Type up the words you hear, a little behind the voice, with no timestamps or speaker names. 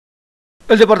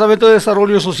El Departamento de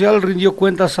Desarrollo Social rindió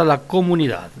cuentas a la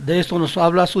comunidad. De esto nos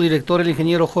habla su director, el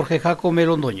ingeniero Jorge Jacome,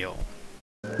 Londoño.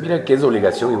 Mira que es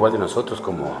obligación igual de nosotros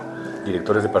como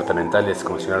directores departamentales,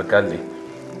 como señor alcalde,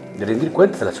 de rendir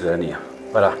cuentas a la ciudadanía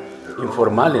para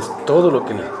informarles todo lo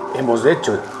que hemos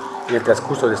hecho en el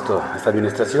transcurso de esta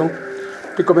administración.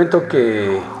 Te comento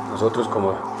que nosotros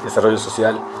como Desarrollo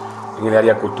Social, en el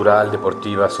área cultural,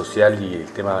 deportiva, social y el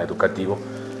tema educativo,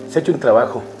 se ha hecho un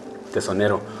trabajo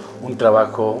tesonero, un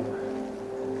trabajo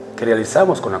que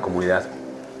realizamos con la comunidad,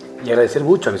 y agradecer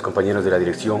mucho a mis compañeros de la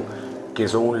dirección, que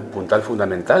son el puntal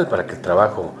fundamental para que el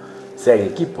trabajo sea en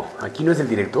equipo. Aquí no es el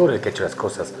director el que ha hecho las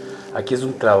cosas, aquí es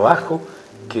un trabajo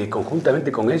que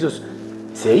conjuntamente con ellos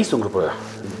se hizo un grupo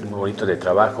muy bonito de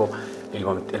trabajo, el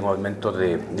movimiento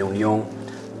de unión,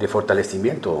 de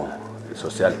fortalecimiento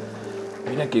social.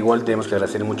 Mira que igual tenemos que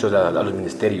agradecer mucho a los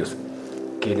ministerios,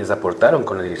 quienes aportaron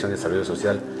con la Dirección de Desarrollo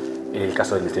Social, en el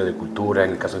caso del Ministerio de Cultura,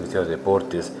 en el caso del Ministerio de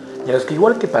Deportes, y a los que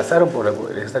igual que pasaron por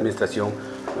esta administración,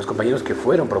 los compañeros que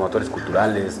fueron promotores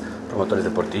culturales, promotores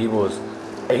deportivos,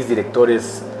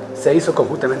 exdirectores, se hizo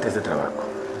conjuntamente este trabajo.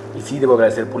 Y sí, debo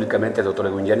agradecer públicamente al doctor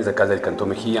Edwin Yanis, acá del Cantón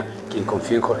Mejía, quien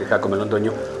confió en Jorge Jacome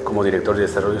Londoño como director de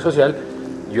Desarrollo Social.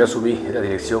 Yo asumí la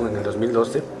dirección en el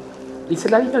 2012 y se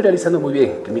la vino realizando muy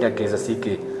bien. Que mira que es así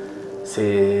que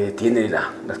se tiene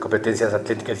las competencias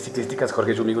atléticas y ciclísticas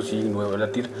Jorge Jacome y Nuevo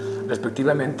Latir,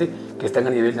 respectivamente, que están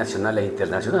a nivel nacional e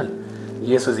internacional.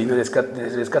 Y eso es digno de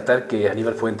rescatar que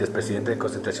Aníbal Fuentes, presidente de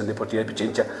Concentración Deportiva de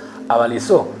Pichincha,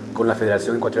 avalizó con la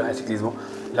Federación Ecuatoriana de Ciclismo,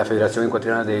 la Federación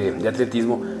Ecuatoriana de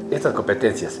Atletismo, estas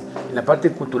competencias. En la parte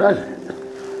cultural,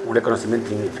 un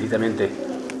reconocimiento infinitamente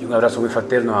y un abrazo muy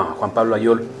fraterno a Juan Pablo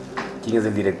Ayol, quien es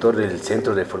el director del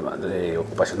Centro de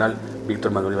Ocupacional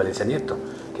Víctor Manuel Valencia Nieto,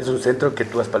 que es un centro que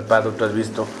tú has palpado, tú has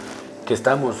visto, que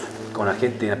estamos con la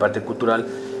gente en la parte cultural,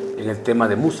 en el tema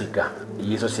de música.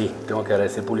 Y eso sí, tengo que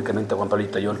agradecer públicamente a Juan Pablo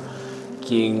Ayol,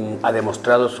 quien ha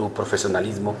demostrado su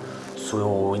profesionalismo,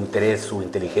 su interés, su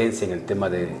inteligencia en el tema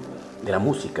de la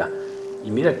música. Y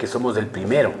mira que somos el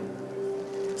primero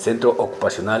centro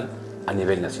ocupacional a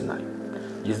nivel nacional.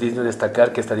 Y es digno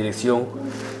destacar que esta dirección,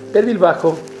 perfil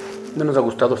bajo, no nos ha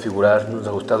gustado figurar, no nos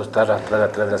ha gustado estar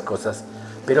atrás de las cosas,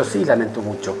 pero sí lamento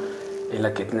mucho en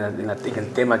el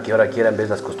tema que ahora quieran ver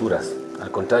las costuras.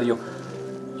 Al contrario,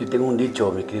 yo tengo un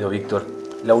dicho, mi querido Víctor,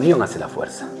 la unión hace la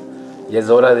fuerza. Y es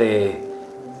hora de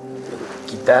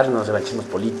quitarnos revanchismos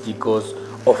políticos,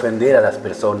 ofender a las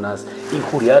personas,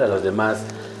 injuriar a los demás.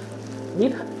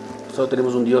 Mira, solo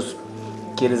tenemos un Dios,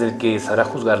 quien es el que sabrá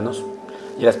juzgarnos.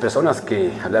 Y a las personas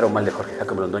que hablaron mal de Jorge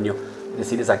Jacome Londoño,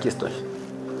 decirles: aquí estoy.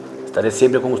 Estaré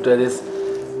siempre con ustedes,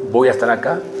 voy a estar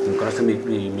acá, conocen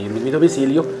mi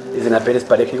domicilio, es en la Pérez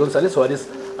Pareja y González Suárez,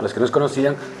 a los que nos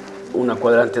conocían, una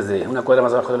cuadra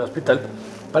más abajo del hospital,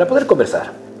 para poder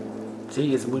conversar.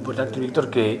 Sí, es muy importante, Víctor,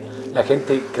 que la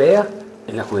gente crea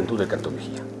en la juventud del Cantón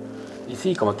Mejía. Y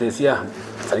sí, como te decía,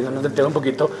 saliéndonos del tema un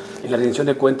poquito, en la rendición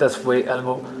de cuentas fue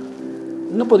algo,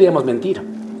 no podíamos mentir,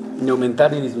 ni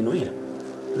aumentar ni disminuir.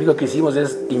 Lo único que hicimos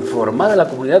es informar a la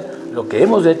comunidad lo que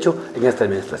hemos hecho en esta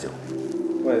administración.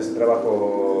 Pues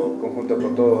trabajo conjunto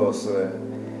con todos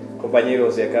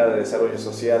compañeros de acá de Desarrollo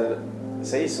Social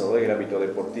se hizo en el ámbito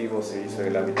deportivo, se hizo en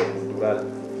el ámbito cultural.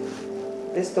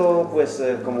 Esto, pues,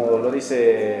 como lo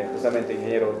dice justamente el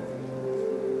ingeniero,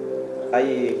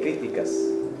 hay críticas.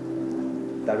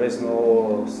 Tal vez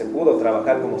no se pudo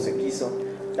trabajar como se quiso,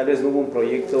 tal vez no hubo un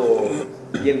proyecto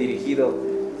bien dirigido,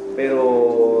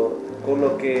 pero con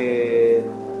lo que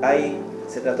hay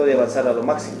se trató de avanzar a lo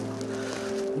máximo.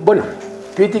 Bueno,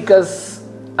 críticas,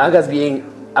 hagas bien,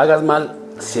 hagas mal,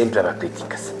 siempre habrá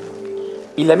críticas.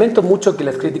 Y lamento mucho que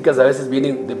las críticas a veces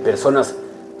vienen de personas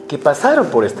que pasaron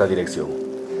por esta dirección.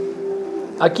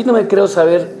 Aquí no me creo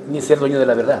saber ni ser dueño de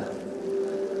la verdad.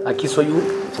 Aquí soy un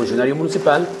funcionario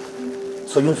municipal,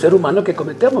 soy un ser humano que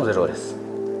cometemos errores,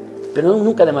 pero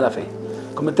nunca de mala fe.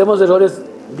 Cometemos errores,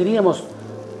 diríamos,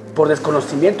 por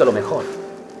desconocimiento a lo mejor.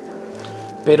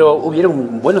 Pero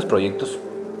hubieron buenos proyectos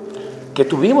que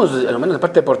tuvimos, al menos en la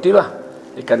parte deportiva,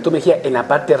 el Cantón Mejía, en la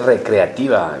parte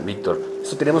recreativa, Víctor.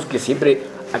 Eso tenemos que siempre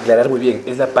aclarar muy bien,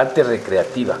 es la parte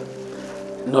recreativa.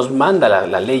 Nos manda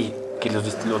la ley que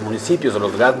los municipios o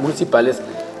los GAD municipales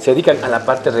se dedican a la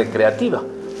parte recreativa.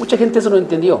 Mucha gente eso no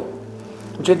entendió.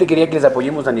 Mucha gente quería que les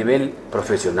apoyemos a nivel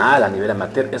profesional, a nivel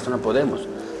amateur. Eso no podemos.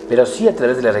 Pero sí, a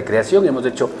través de la recreación hemos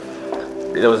hecho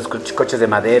los coches de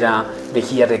madera,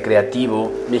 Mejía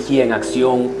recreativo, Mejía en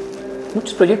acción.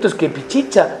 Muchos proyectos que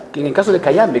Pichincha, que en el caso de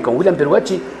Cayambe, con William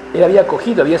Peruachi, él había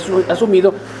acogido, había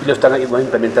asumido y lo están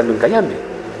implementando en Cayambe.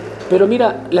 Pero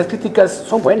mira, las críticas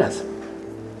son buenas.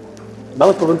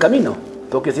 Vamos por buen camino.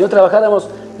 porque si no trabajáramos,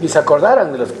 ni se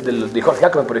acordaran de Jorge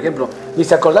Jacome, por ejemplo, ni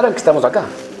se acordaran que estamos acá.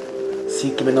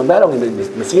 Sí, que me nombraron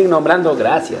y me siguen nombrando,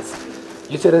 gracias.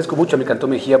 Yo te agradezco mucho a mi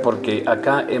Cantón Mejía porque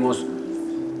acá hemos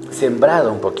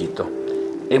sembrado un poquito,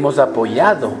 hemos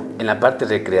apoyado en la parte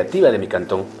recreativa de mi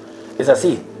cantón. Es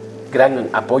así, gran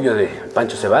apoyo de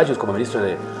Pancho Ceballos como ministro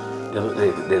de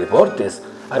Deportes,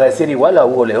 agradecer igual a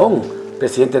Hugo León,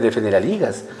 presidente de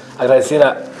Federaligas, agradecer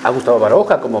a Gustavo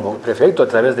Baroja como prefecto a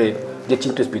través de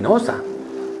Chinto Espinosa.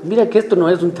 Mira que esto no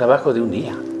es un trabajo de un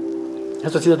día.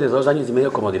 Esto ha sido de 2 años y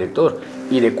medio como director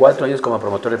y de 4 años como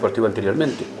promotor deportivo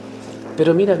anteriormente.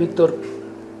 Pero mira, Víctor,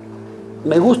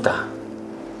 me gusta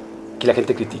que la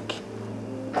gente critique.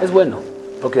 Es bueno,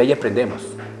 porque de ahí aprendemos.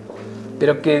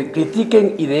 Pero que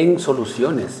critiquen y den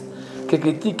soluciones, que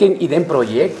critiquen y den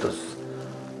proyectos.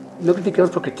 No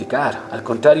critiquemos por criticar, al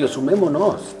contrario,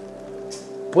 sumémonos.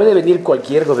 Puede venir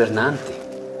cualquier gobernante,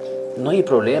 no hay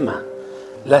problema.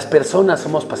 Las personas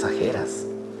somos pasajeras.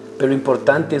 Pero lo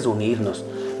importante es unirnos,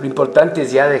 lo importante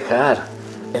es ya dejar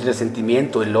el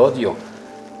resentimiento, el odio,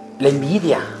 la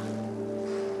envidia.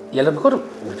 Y a lo mejor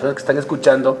las personas que están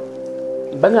escuchando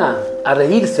van a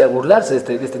reírse, a burlarse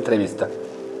de esta entrevista,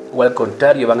 o al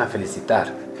contrario van a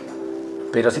felicitar.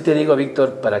 Pero sí te digo,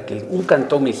 Víctor, para que un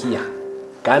Cantón Mejía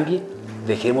cambie,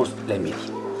 dejemos la envidia,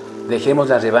 dejemos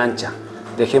la revancha,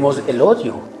 dejemos el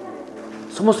odio.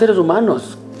 Somos seres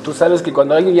humanos. Tú sabes que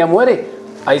cuando alguien ya muere,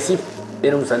 ahí sí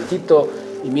era un santito,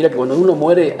 y mira que cuando uno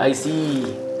muere, ahí sí,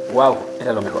 wow,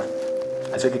 era lo mejor.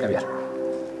 Así hay que cambiar.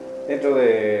 Dentro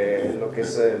de lo que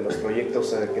es los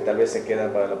proyectos que tal vez se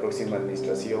quedan para la próxima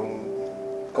administración,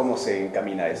 ¿cómo se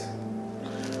encamina eso?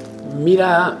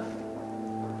 Mira,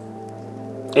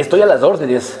 estoy a las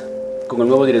órdenes con el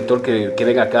nuevo director que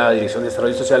venga acá a Dirección de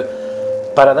Desarrollo Social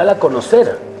para dar a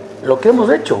conocer lo que hemos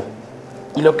hecho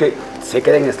y lo que se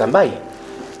queda en stand-by.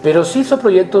 Pero sí son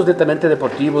proyectos netamente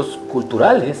deportivos,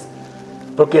 culturales,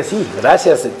 porque sí,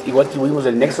 gracias, igual tuvimos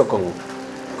el nexo con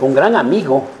un gran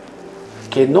amigo,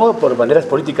 que no por banderas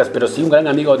políticas, pero sí un gran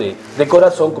amigo de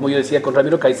corazón, como yo decía, con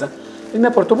Ramiro Caiza. Él me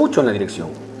aportó mucho en la dirección.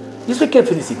 Y eso hay que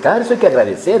felicitar, eso hay que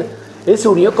agradecer. Él se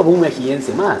unió como un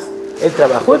mejiense más. Él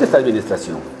trabajó en esta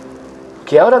administración.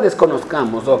 Que ahora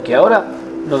desconozcamos o que ahora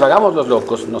nos hagamos los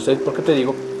locos, no sé por qué te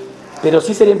digo, pero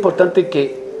sí sería importante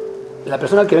que la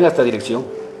persona que venga a esta dirección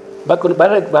va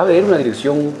a haber una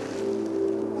dirección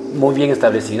muy bien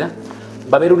establecida,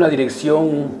 va a haber una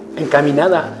dirección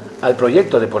encaminada al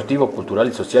proyecto deportivo, cultural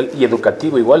y social y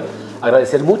educativo igual.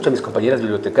 Agradecer mucho a mis compañeras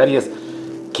bibliotecarias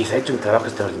que se ha hecho un trabajo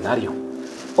extraordinario.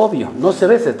 Obvio, no se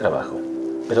ve ese trabajo,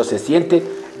 pero se siente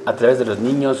a través de los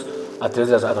niños, a través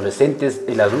de los adolescentes,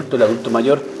 el adulto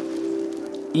mayor.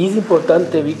 Y es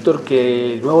importante, Víctor,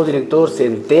 que el nuevo director se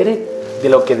entere de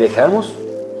lo que dejamos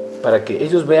para que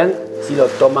ellos vean si lo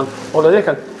toman o lo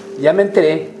dejan. Ya me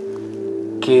enteré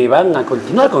que van a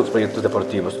continuar con los proyectos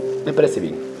deportivos. Me parece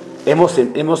bien.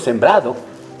 Hemos sembrado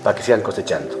para que sigan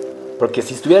cosechando. Porque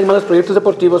si estuvieran más los proyectos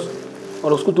deportivos o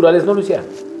los culturales no lo hicieran.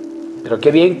 Pero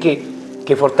qué bien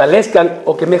que fortalezcan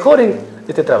o que mejoren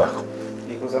este trabajo.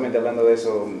 Y justamente hablando de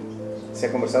eso, ¿se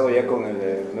ha conversado ya con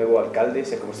el nuevo alcalde?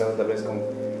 ¿Se ha conversado tal vez con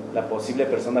la posible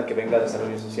persona que venga a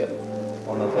Desarrollo Social?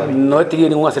 ¿O no todavía? No he tenido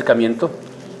ningún acercamiento.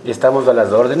 Estamos a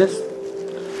las órdenes.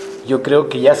 Yo creo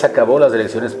que ya se acabó las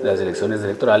elecciones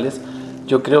electorales.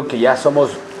 Yo creo que ya somos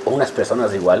unas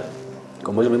personas igual,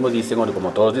 como ellos mismos dicen, o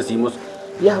como todos decimos.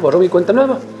 Ya borró mi cuenta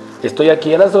nueva. Estoy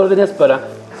aquí a las órdenes para,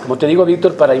 como te digo,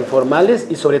 Víctor, para informarles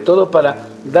y sobre todo para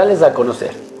darles a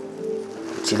conocer.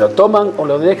 Si lo toman o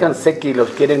lo dejan, sé que los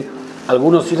quieren,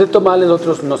 algunos sí retomarles,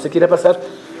 otros no se quiere pasar,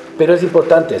 pero es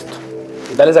importante esto,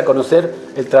 darles a conocer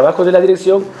el trabajo de la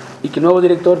dirección y que el nuevo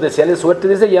director desearles suerte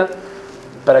desde ya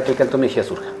para que el Cantón Mejía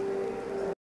surja.